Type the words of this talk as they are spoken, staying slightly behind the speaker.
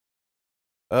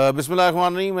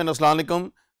Bismillahirrahmanirrahim and Assalamu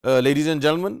alaikum. Ladies and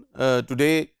gentlemen,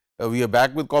 today we are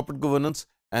back with corporate governance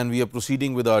and we are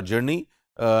proceeding with our journey,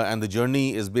 and the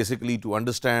journey is basically to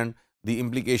understand the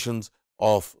implications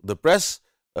of the press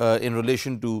in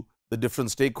relation to the different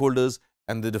stakeholders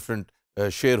and the different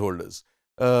shareholders.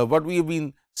 What we have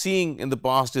been seeing in the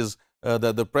past is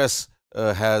that the press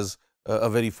has a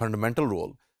very fundamental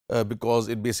role because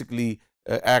it basically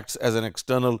acts as an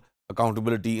external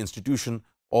accountability institution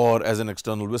or as an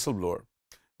external whistleblower.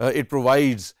 It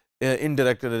provides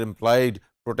indirect and implied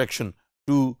protection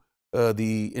to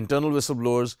the internal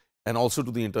whistleblowers and also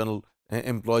to the internal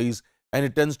employees, and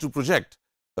it tends to project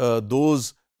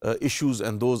those issues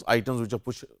and those items which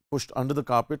are pushed under the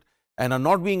carpet and are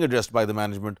not being addressed by the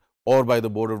management or by the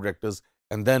board of directors,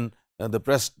 and then the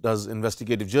press does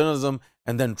investigative journalism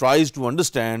and then tries to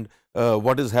understand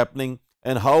what is happening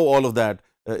and how all of that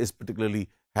is particularly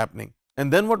happening.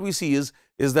 And then what we see is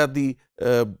that the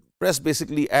press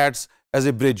basically acts as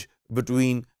a bridge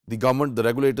between the government, the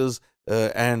regulators,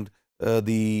 and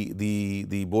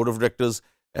the board of directors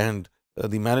and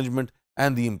the management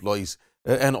and the employees,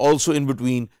 and also in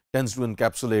between tends to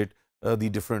encapsulate the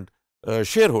different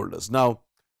shareholders. Now,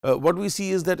 what we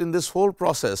see is that in this whole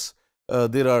process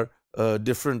there are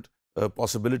different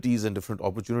possibilities and different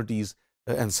opportunities,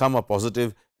 and some are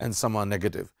positive and some are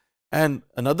negative. And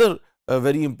another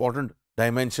very important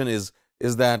dimension is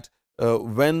that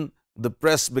when the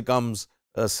press becomes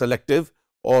selective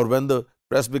or when the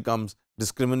press becomes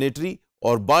discriminatory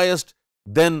or biased,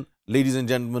 then, ladies and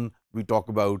gentlemen, we talk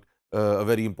about a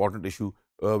very important issue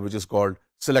which is called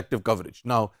selective coverage.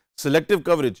 Now, selective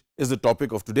coverage is the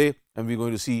topic of today, and we are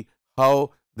going to see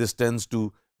how this tends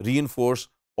to reinforce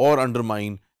or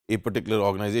undermine a particular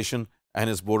organization and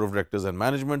its board of directors and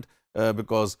management,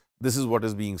 because this is what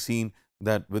is being seen,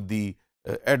 that with the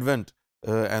advent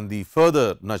and the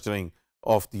further nurturing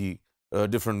of the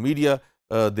different media,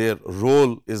 their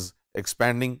role is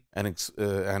expanding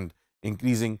and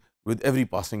increasing with every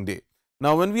passing day.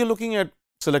 Now, when we are looking at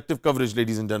selective coverage,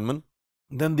 ladies and gentlemen,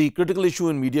 then the critical issue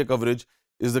in media coverage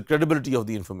is the credibility of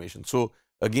the information. So,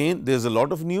 again, there is a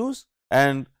lot of news,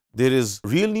 and there is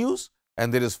real news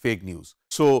and there is fake news.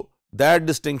 So, that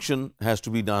distinction has to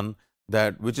be done,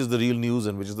 that which is the real news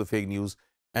and which is the fake news,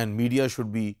 and media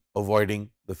should be avoiding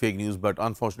the fake news. But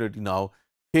unfortunately now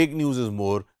fake news is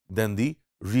more than the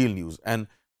real news, and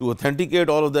to authenticate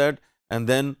all of that and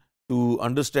then to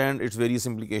understand its various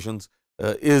implications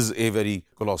is a very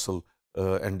colossal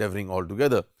endeavoring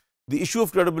altogether. The issue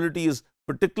of credibility is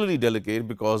particularly delicate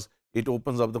because it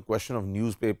opens up the question of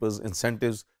newspapers'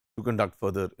 incentives to conduct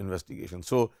further investigation.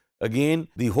 So, again,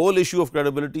 the whole issue of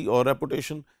credibility or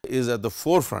reputation is at the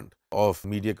forefront of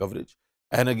media coverage,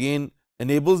 and again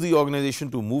enables the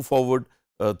organization to move forward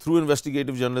through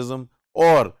investigative journalism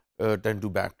or tend to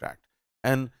backtrack.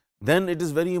 And then it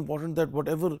is very important that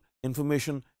whatever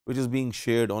information which is being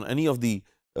shared on any of the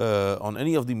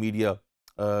media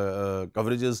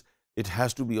coverages, it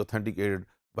has to be authenticated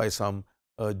by some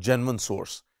genuine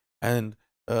source, and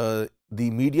the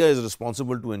media is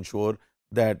responsible to ensure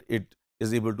that it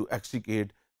is able to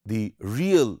extricate the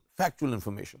real factual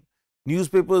information.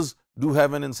 Newspapers do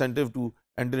have an incentive to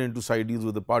enter into side deals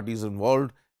with the parties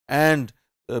involved and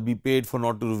be paid for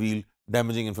not to reveal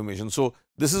damaging information. So,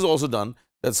 this is also done,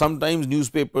 that sometimes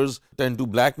newspapers tend to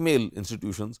blackmail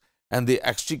institutions and they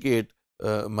extricate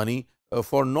money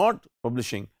for not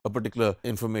publishing a particular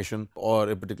information or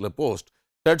a particular post.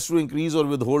 Threats to increase or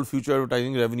withhold future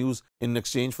advertising revenues in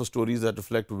exchange for stories that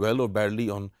reflect well or badly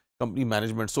on company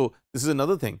management. So, this is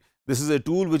another thing. This is a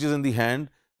tool which is in the hand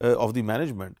of the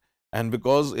management, and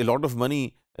because a lot of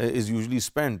money is usually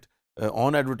spent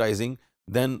on advertising,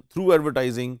 then through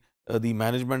advertising the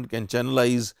management can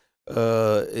channelize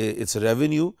its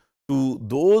revenue to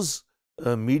those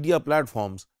media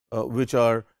platforms which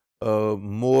are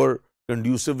more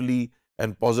conducively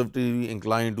and positively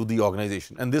inclined to the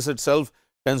organization, and this itself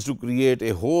tends to create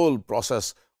a whole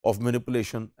process of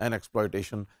manipulation and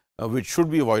exploitation which should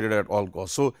be avoided at all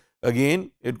costs. So,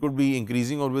 again, it could be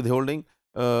increasing or withholding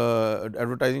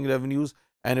advertising revenues,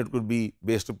 and it could be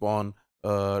based upon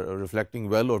reflecting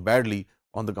well or badly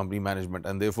on the company management,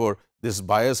 and therefore, this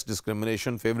bias,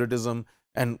 discrimination, favoritism,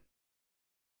 and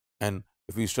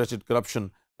if we stretch it,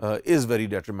 corruption is very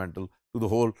detrimental to the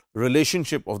whole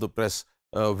relationship of the press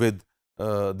with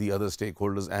the other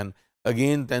stakeholders, and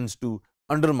again tends to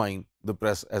undermine the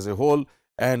press as a whole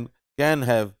and can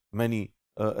have many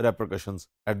repercussions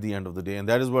at the end of the day, and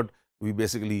that is what we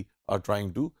basically are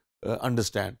trying to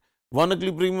understand. One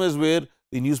equilibrium is where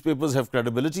the newspapers have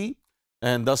credibility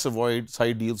and thus avoid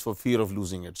side deals for fear of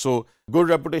losing it. So, good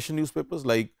reputation newspapers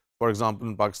like for example,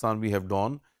 in Pakistan we have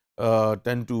Dawn,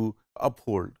 tend to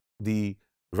uphold the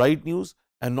right news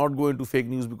and not go into fake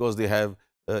news because they have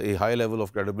a high level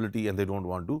of credibility and they don't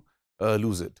want to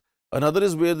lose it. Another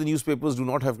is where the newspapers do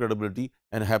not have credibility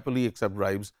and happily accept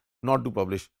bribes not to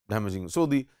publish damaging. So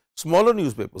the smaller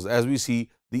newspapers, as we see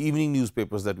the evening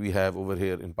newspapers that we have over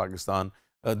here in Pakistan,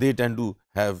 they tend to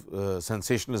have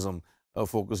sensationalism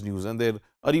focused news, and there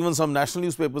are even some national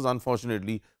newspapers,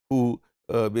 unfortunately, who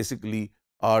basically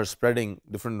are spreading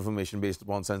different information based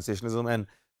upon sensationalism, and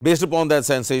based upon that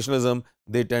sensationalism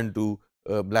they tend to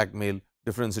blackmail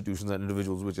different institutions and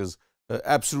individuals, which is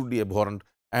absolutely abhorrent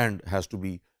and has to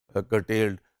be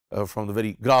curtailed from the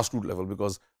very grassroots level,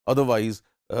 because otherwise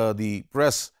the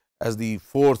press as the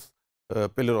fourth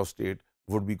pillar of state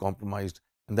would be compromised,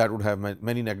 and that would have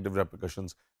many negative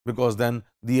repercussions, because then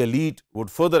the elite would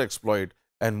further exploit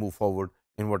and move forward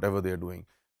in whatever they are doing.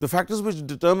 The factors which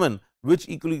determine which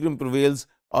equilibrium prevails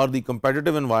are the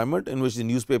competitive environment in which the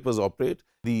newspapers operate,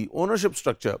 the ownership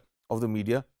structure of the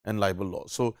media, and libel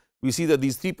laws. So we see that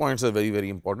these 3 points are very, very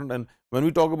important. And when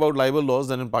we talk about libel laws,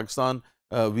 then in Pakistan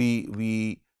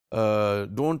we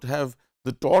don't have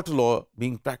the tort law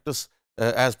being practiced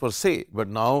as per se, but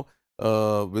now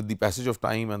with the passage of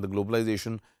time and the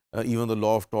globalization, even the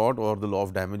law of tort or the law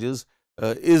of damages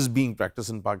is being practiced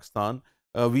in Pakistan.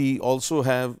 We also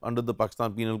have under the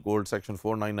Pakistan Penal Code section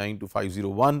 499 to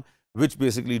 501, which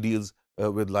basically deals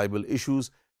with libel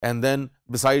issues, and then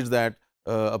besides that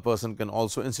a person can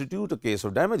also institute a case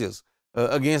of damages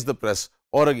against the press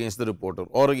or against the reporter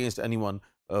or against anyone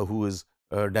who is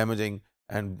damaging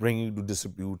and bringing to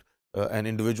disrepute an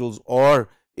individual's or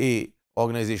a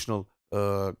organizational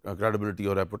credibility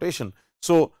or reputation.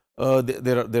 So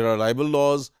there are libel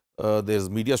laws, there is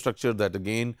media structure that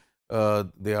again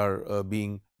they are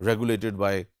being regulated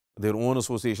by their own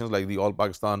associations like the All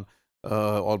Pakistan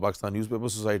Newspaper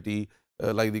Society,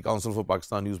 like the Council for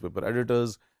Pakistan Newspaper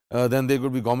Editors. Then there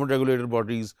could be government regulated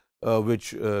bodies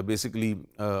which basically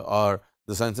are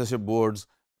the censorship boards,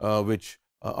 which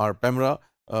are PEMRA,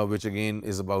 which again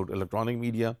is about electronic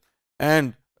media,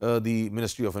 and the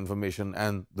Ministry of Information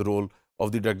and the role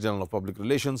of the Director General of Public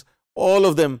Relations. All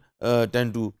of them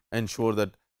tend to ensure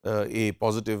that a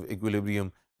positive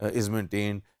equilibrium is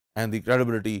maintained and the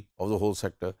credibility of the whole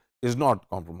sector is not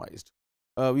compromised.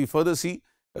 We further see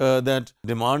that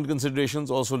demand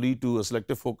considerations also lead to a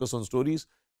selective focus on stories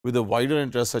with a wider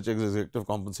interest such as executive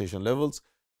compensation levels.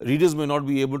 Readers may not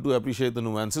be able to appreciate the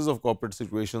nuances of corporate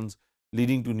situations,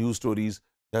 leading to news stories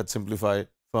that simplify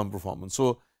firm performance.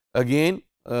 So again,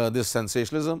 this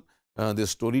sensationalism,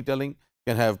 this storytelling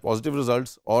can have positive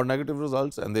results or negative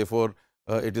results, and therefore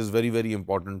it is very, very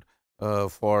important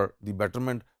for the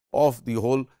betterment of the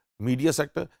whole media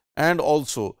sector and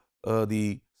also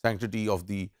the sanctity of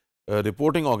the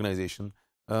reporting organization,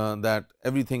 that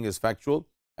everything is factual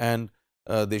and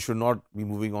they should not be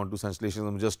moving on to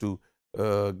sensationalism just to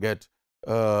get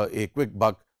a quick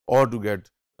buck or to get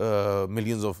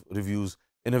millions of reviews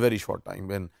in a very short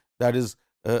time. And that is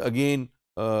again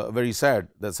very sad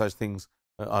that such things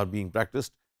are being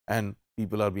practiced and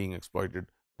people are being exploited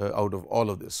out of all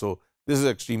of this. So this is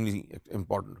extremely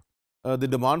important. The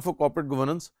demand for corporate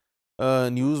governance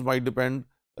news might depend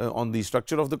on the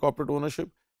structure of the corporate ownership,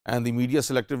 and the media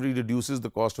selectively reduces the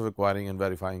cost of acquiring and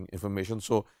verifying information.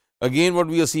 So again, what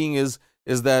we are seeing is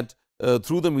that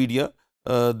through the media,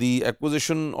 the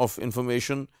acquisition of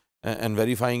information and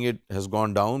verifying it has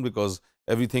gone down because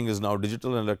everything is now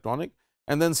digital and electronic.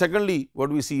 And then secondly,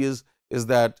 what we see is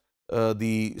that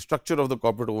the structure of the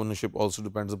corporate ownership also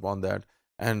depends upon that,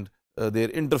 and their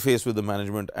interface with the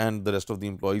management and the rest of the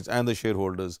employees and the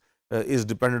shareholders is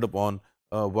dependent upon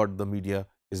what the media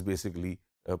is basically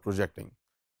projecting.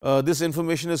 This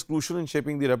information is crucial in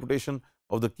shaping the reputation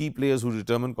of the key players who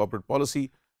determine corporate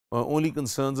policy. Only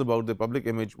concerns about the public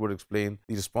image would explain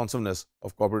the responsiveness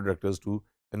of corporate directors to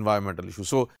environmental issues.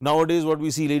 So nowadays what we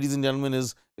see, ladies and gentlemen,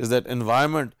 is that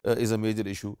environment is a major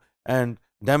issue, and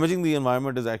damaging the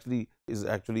environment is actually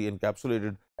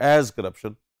encapsulated as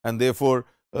corruption, and therefore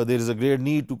there is a great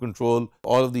need to control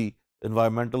all of the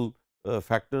environmental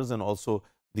factors and also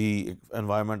the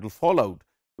environmental fallout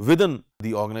within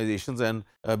the organizations. And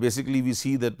basically we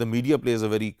see that the media plays a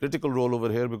very critical role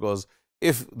over here, because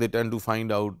if they tend to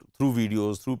find out through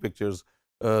videos, through pictures,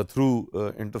 through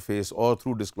interface or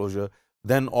through disclosure,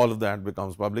 then all of that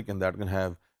becomes public, and that can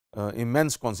have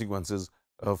immense consequences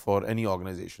for any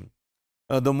organization.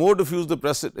 The more diffuse the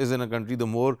press is in a country, the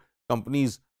more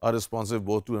companies are responsive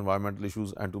both to environmental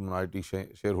issues and to minority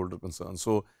shareholder concerns.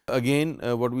 So again,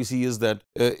 what we see is that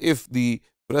if the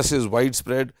press is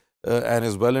widespread and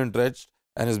is well entrenched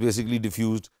and is basically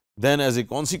diffused, then as a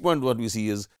consequent what we see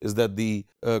is that the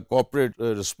corporate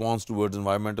response towards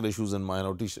environmental issues and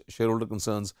minority shareholder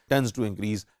concerns tends to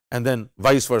increase, and then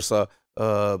vice versa,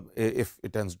 if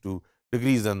it tends to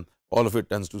decrease, then all of it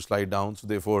tends to slide down. So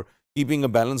therefore, keeping a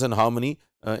balance and harmony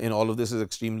in all of this is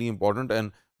extremely important.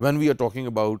 And when we are talking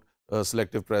about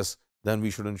selective press, then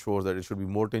we should ensure that it should be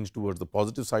more tinged towards the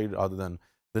positive side rather than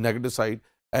the negative side,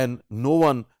 and no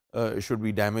one should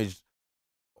be damaged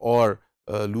or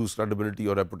lose credibility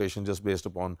or reputation just based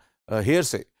upon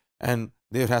hearsay. And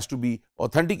there has to be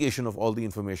authentication of all the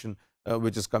information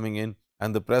which is coming in,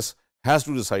 and the press has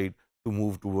to decide to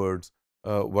move towards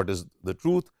what is the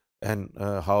truth and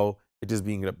how it is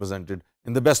being represented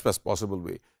in the best possible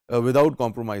way without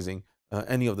compromising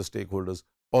any of the stakeholders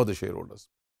or the shareholders.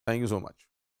 Thank you so much.